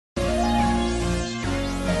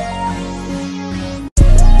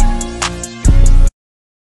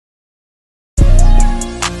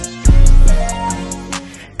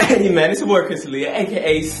man, it's your boy Chris Lee,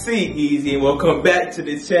 aka CEasy, and welcome back to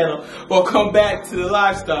this channel. Welcome back to the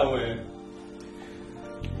lifestyle man.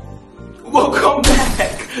 Welcome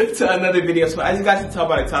back to another video. So as you guys can tell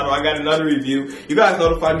by the title, I got another review. You guys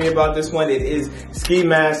notified me about this one. It is Ski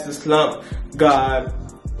Mask, the Slump God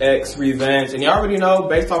X Revenge. And you already know,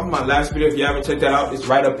 based off of my last video, if you haven't checked that out, it's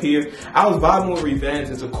right up here. I was vibing with Revenge.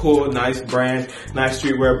 It's a cool, nice brand, nice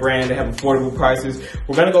streetwear brand. They have affordable prices.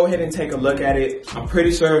 We're gonna go ahead and take a look at it. I'm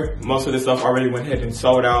pretty sure most of this stuff already went ahead and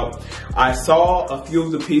sold out. I saw a few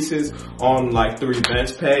of the pieces on like the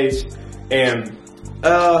Revenge page, and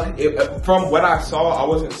from what I saw, I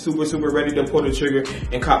wasn't super ready to pull the trigger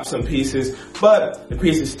and cop some pieces, but the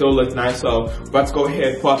pieces still look nice. So we're about to go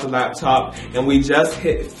ahead and pull out the laptop, and we just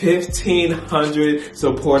hit 1,500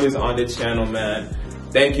 supporters on the channel, man.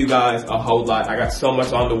 Thank you guys a whole lot. I got so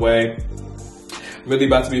much on the way. Really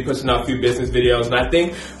about to be pushing out a few business videos, and I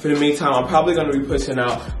think for the meantime I'm probably going to be pushing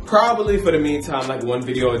out like one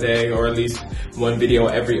video a day, or at least one video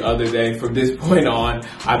every other day from this point on.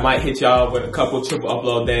 I might hit y'all with a couple triple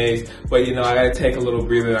upload days, but you know, I gotta take a little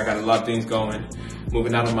breather. I got a lot of things going,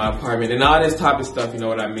 moving out of my apartment and all this type of stuff, you know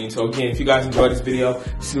what I mean. So again, if you guys enjoyed this video,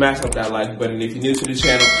 smash up that like button. If you're new to the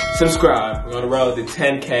channel, subscribe. We're on the road to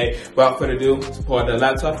 10K. Without further ado, let's pull out the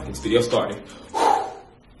laptop and get this video started.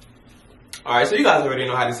 Alright, so you guys already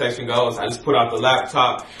know how this section goes. I just put out the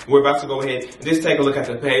laptop. We're about to go ahead and just take a look at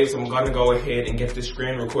the page. So I'm going to go ahead and get the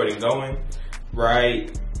screen recording going right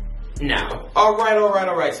now.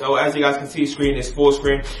 Alright. So as you guys can see, screen is full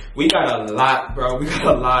screen. We got a lot, bro. We got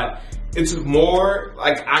a lot. It's more,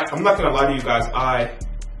 like, I'm not going to lie to you guys.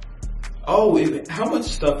 How much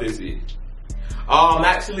stuff is it? Oh, I'm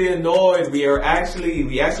actually annoyed. We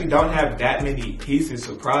actually don't have that many pieces,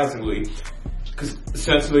 surprisingly. Because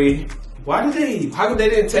essentially, how come they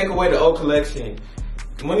didn't take away the old collection?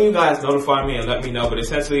 One of you guys notify me and let me know, but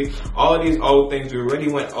essentially, all of these old things we already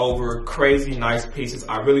went over. Crazy nice pieces.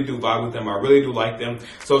 I really do vibe with them. I really do like them.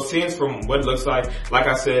 So seeing from what it looks like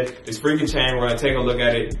I said, this freaking chain, we're gonna take a look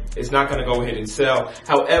at it. It's not gonna go ahead and sell.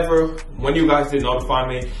 However, when you guys did notify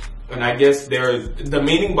me, and I guess the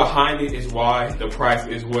meaning behind it is why the price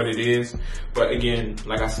is what it is. But again,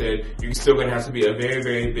 like I said, you're still gonna have to be a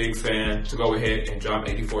very big fan to go ahead and drop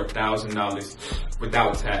 $84,000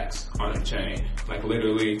 without tax on a chain. Like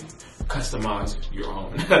literally customize your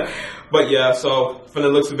own. But yeah, so from the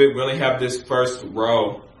looks of it, we only have this first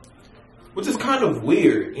row, which is kind of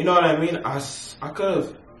weird. You know what I mean? I could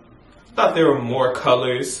have thought there were more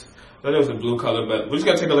colors. I thought there was a blue color, but we're just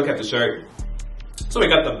gonna take a look at the shirt. So we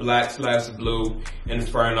got the black/blue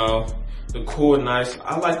Inferno, the cool, nice,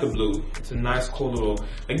 I like the blue. It's a nice, cool little,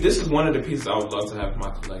 like this is one of the pieces I would love to have in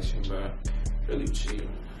my collection, bro. Really cheap.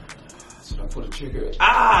 Should I pull the trigger?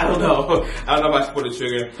 I don't know. I don't know if I should pull the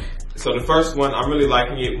trigger. So the first one, I'm really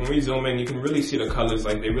liking it. When we zoom in, you can really see the colors.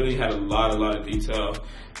 Like they really had a lot of detail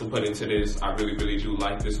to put into this. I really do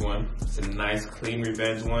like this one. It's a nice, clean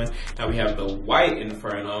Revenge one. Now we have the white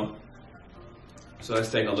Inferno. So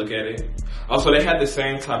let's take a look at it. Also, they had the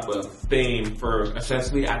same type of theme for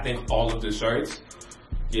essentially, I think, all of the shirts.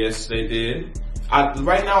 Yes, they did.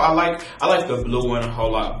 Right now, I like the blue one a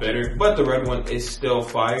whole lot better, but the red one is still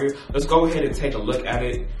fire. Let's go ahead and take a look at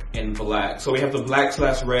it in black. So we have the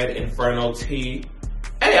black/red Inferno tee.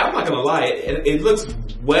 Hey, I'm not gonna lie, it looks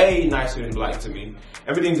way nicer than black to me.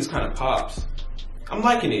 Everything just kind of pops. I'm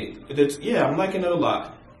liking it. Yeah, I'm liking it a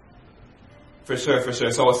lot. For sure.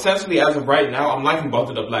 So essentially, as of right now, I'm liking both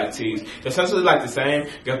of the black tees. They're essentially like the same.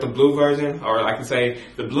 You got the blue version, or I can say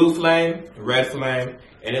the blue flame, red flame,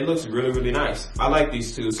 and it looks really nice. I like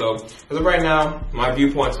these two. So as of right now, my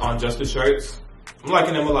viewpoints on just the shirts, I'm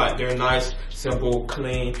liking them a lot. They're nice, simple,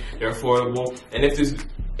 clean, they're affordable. And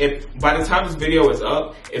if by the time this video is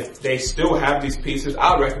up, if they still have these pieces,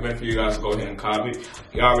 I would recommend for you guys to go ahead and copy.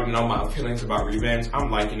 You already know my feelings about Revenge. I'm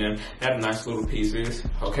liking them. They have nice little pieces.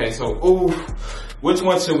 Okay, so which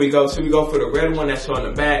one should we go? Should we go for the red one that's on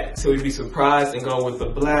the back? Should we be surprised and go with the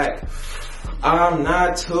black? I'm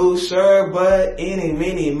not too sure, but any,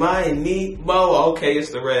 mini, miny, mo. Okay, it's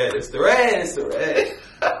the red. It's the red.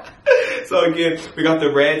 So again, we got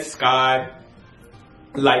the red sky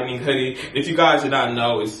lightning hoodie. If you guys did not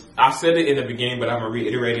know, I said it in the beginning, but I'm gonna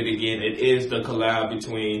reiterate it again. It is the collab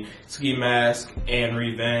between Ski Mask and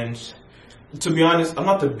Revenge. To be honest, I'm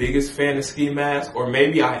not the biggest fan of Ski Mask, or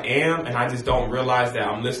maybe I am, and I just don't realize that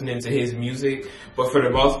I'm listening to his music. But for the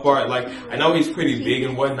most part, like, I know he's pretty big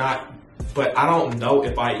and whatnot, but I don't know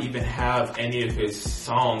if I even have any of his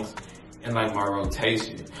songs in like my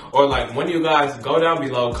rotation. Or like, when you guys go down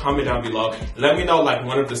below, comment down below, let me know like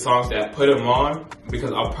one of the songs that put him on,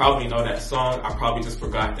 because I'll probably know that song. I probably just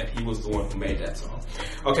forgot that he was the one who made that song.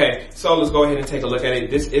 Okay, so let's go ahead and take a look at it.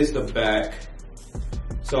 This is the back.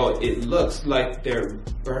 So it looks like they're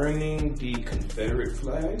burning the Confederate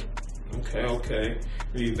flag. Okay.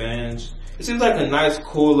 Revenge. It seems like a nice,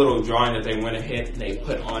 cool little drawing that they went ahead and they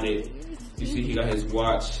put on it. You see he got his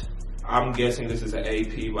watch. I'm guessing this is an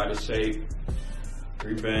AP by the shape.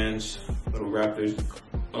 Revenge. Little Raptors,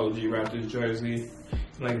 OG Raptors jersey.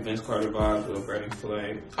 Like Vince Carter vibes with a burning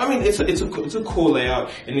flame. I mean, it's a cool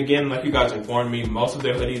layout. And again, like you guys informed me, most of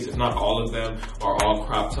their hoodies, if not all of them, are all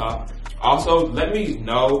crop top. Also, let me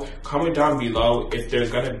know, comment down below if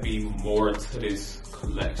there's gonna be more to this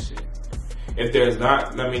collection. If there's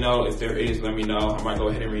not, let me know. If there is, let me know. I might go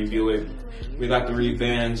ahead and review it. We got the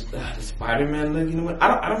Revenge, the Spider-Man look. You know what?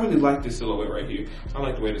 I don't really like this silhouette right here. I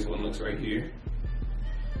like the way this one looks right here.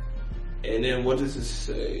 And then what does it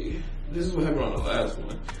say? This is what happened on the last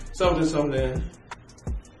one. Something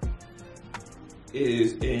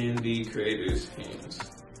is in the creator's hands.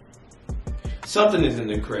 Something is in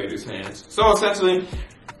the creator's hands. So essentially,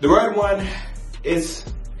 the red one is,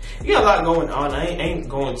 you got a lot going on. I ain't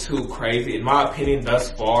going too crazy. In my opinion,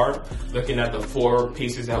 thus far, looking at the 4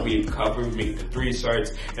 pieces that we covered, the 3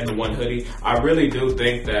 shirts and the 1 hoodie, I really do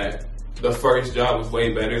think that the first job was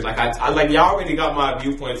way better. Like I like y'all already got my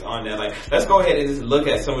viewpoints on that. Like, let's go ahead and just look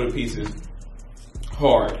at some of the pieces.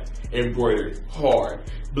 Hard, embroidered, hard.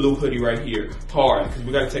 Blue hoodie right here, hard. Because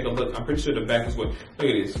we gotta take a look. I'm pretty sure the back is what. Look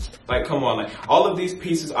at this. Like, come on. Like, all of these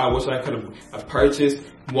pieces, I wish I could have purchased.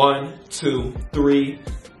 1, 2, 3,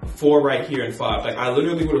 4 right here and 5. Like, I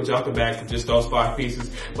literally would have jumped the bag for just those 5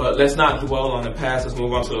 pieces. But let's not dwell on the past. Let's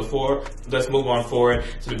move on to the 4. Let's move on forward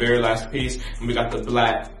to the very last piece. And we got the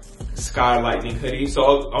black Sky Lightning hoodie.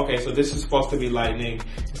 So, okay, so this is supposed to be lightning.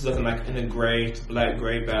 It's looking like in a gray, black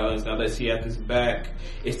gray balance. Now let's see at this back.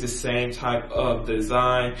 It's the same type of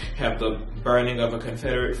design. Have the burning of a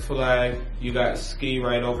Confederate flag. You got ski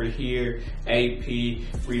right over here. AP,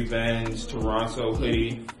 Revenge, Toronto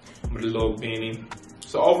hoodie with a little beanie.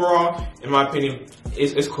 So overall, in my opinion,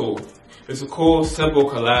 it's cool. It's a cool, simple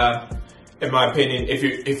collab. In my opinion,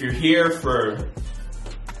 if you're here for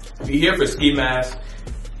ski mask,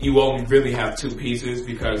 you won't really have 2 pieces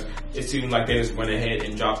because it seemed like they just went ahead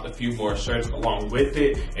and dropped a few more shirts along with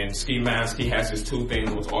it. And ski mask, he has his 2 things,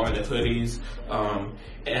 which are the hoodies.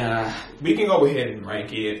 We can go ahead and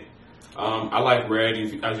rank it. I like red.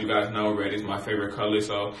 As you guys know, red is my favorite color.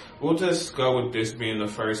 So we'll just go with this being the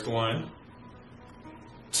first one.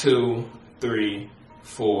 2, 3,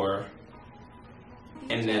 4,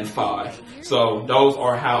 and then 5. So those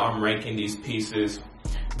are how I'm ranking these pieces.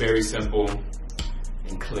 Very simple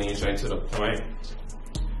and clean, straight to the point.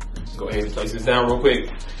 Go ahead and place this down real quick.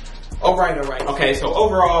 All right. Okay, so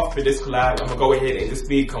overall for this collab, I'm gonna go ahead and just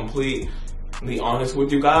be completely honest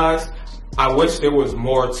with you guys. I wish there was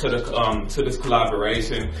more to this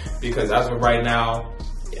collaboration because as of right now,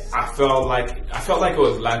 I felt like it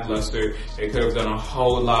was lackluster. They could have done a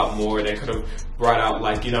whole lot more. They could have brought out,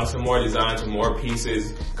 like, you know, some more designs and more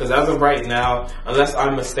pieces. Because as of right now, unless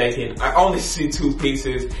I'm mistaken, I only see 2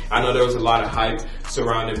 pieces. I know there was a lot of hype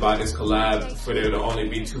surrounded by this collab for there to only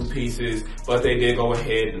be 2 pieces, but they did go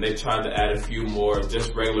ahead and they tried to add a few more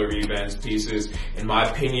just regular Revenge pieces. In my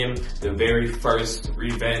opinion, the very first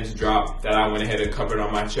Revenge drop that I went ahead and covered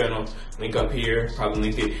on my channel, link up here,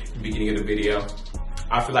 probably link it at the beginning of the video.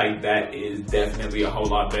 I feel like that is definitely a whole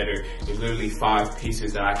lot better. It's literally 5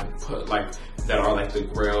 pieces that I can put, like, that are like the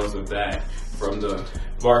grails of that. From the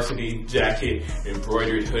varsity jacket,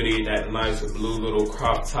 embroidered hoodie, that nice blue little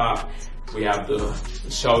crop top. We have the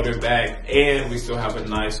shoulder bag, and we still have a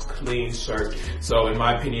nice clean shirt. So in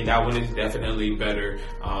my opinion, that one is definitely better.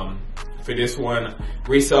 For this one,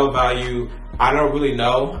 resale value, I don't really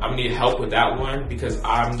know. I'm gonna need help with that one because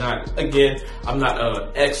I'm not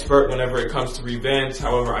an expert whenever it comes to Revenge.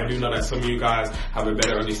 However, I do know that some of you guys have a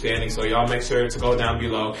better understanding. So y'all make sure to go down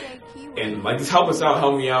below and like just help us out,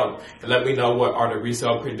 help me out, and let me know what are the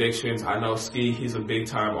resale predictions. I know Ski, he's a big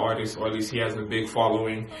time artist, or at least he has a big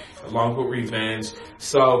following along with Revenge.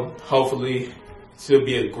 So hopefully it'll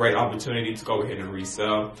be a great opportunity to go ahead and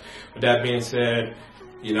resell. With that being said,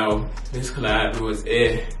 you know, this collab was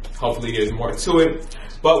it. Hopefully there's more to it.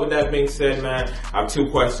 But with that being said, man, I have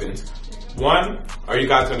 2 questions. 1, are you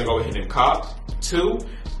guys gonna go ahead and cop? 2,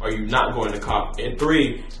 are you not going to cop? And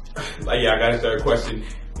 3, I got a 3rd question.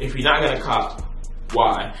 If you're not gonna cop,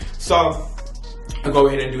 why? So, I'll go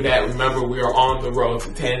ahead and do that. Remember, we are on the road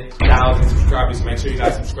to 10,000 subscribers. Make sure you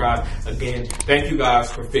guys subscribe. Again, thank you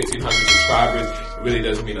guys for 1,500 subscribers. It really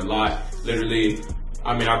does mean a lot. Literally,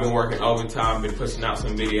 I mean, I've been working overtime, been pushing out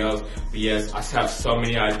some videos. But yes, I have so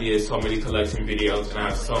many ideas, so many collection videos, and I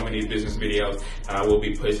have so many business videos that I will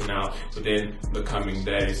be pushing out within the coming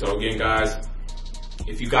days. So again, guys,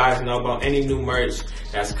 if you guys know about any new merch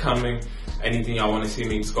that's coming, anything y'all want to see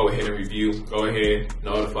me, just go ahead and review. Go ahead,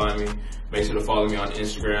 notify me. Make sure to follow me on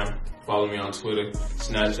Instagram. Follow me on Twitter,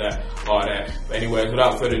 Snapchat, all that. But anyways,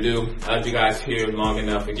 without further ado, I left you guys here long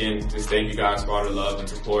enough. Again, just thank you guys for all the love and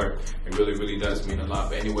support. It really, really does mean a lot.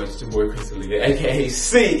 But anyways, it's your boy Chris Alita, aka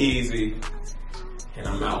CEasy, and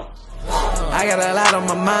I'm out. I got a lot on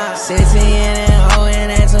my mind. 16 and O and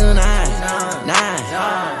that 29. 9.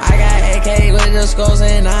 I got AK with the scores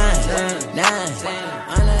and 9.